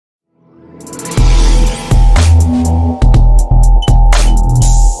Today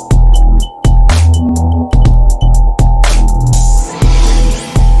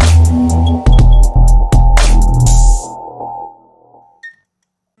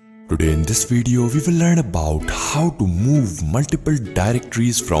in this video, we will learn about how to move multiple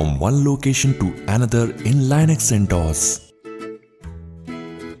directories from one location to another in Linux CentOS.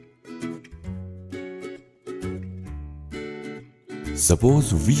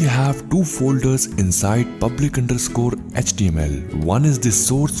 Suppose we have two folders inside public_HTML. One is the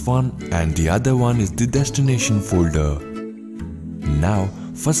source one and the other one is the destination folder. Now,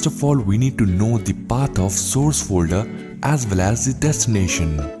 first of all, we need to know the path of source folder as well as the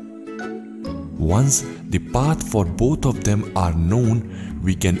destination. Once the path for both of them are known,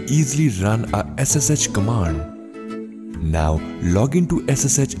 we can easily run a SSH command. Now log into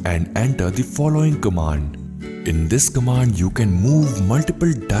SSH and enter the following command. In this command, you can move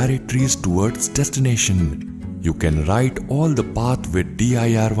multiple directories towards destination. You can write all the path with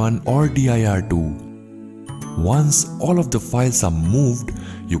dir1 or dir2. Once all of the files are moved,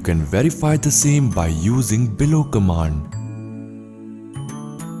 you can verify the same by using below command.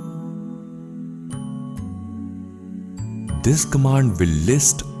 This command will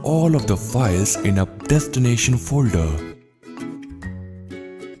list all of the files in a destination folder.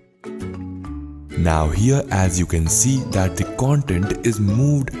 Now here, as you can see, that the content is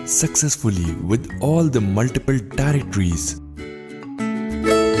moved successfully with all the multiple directories.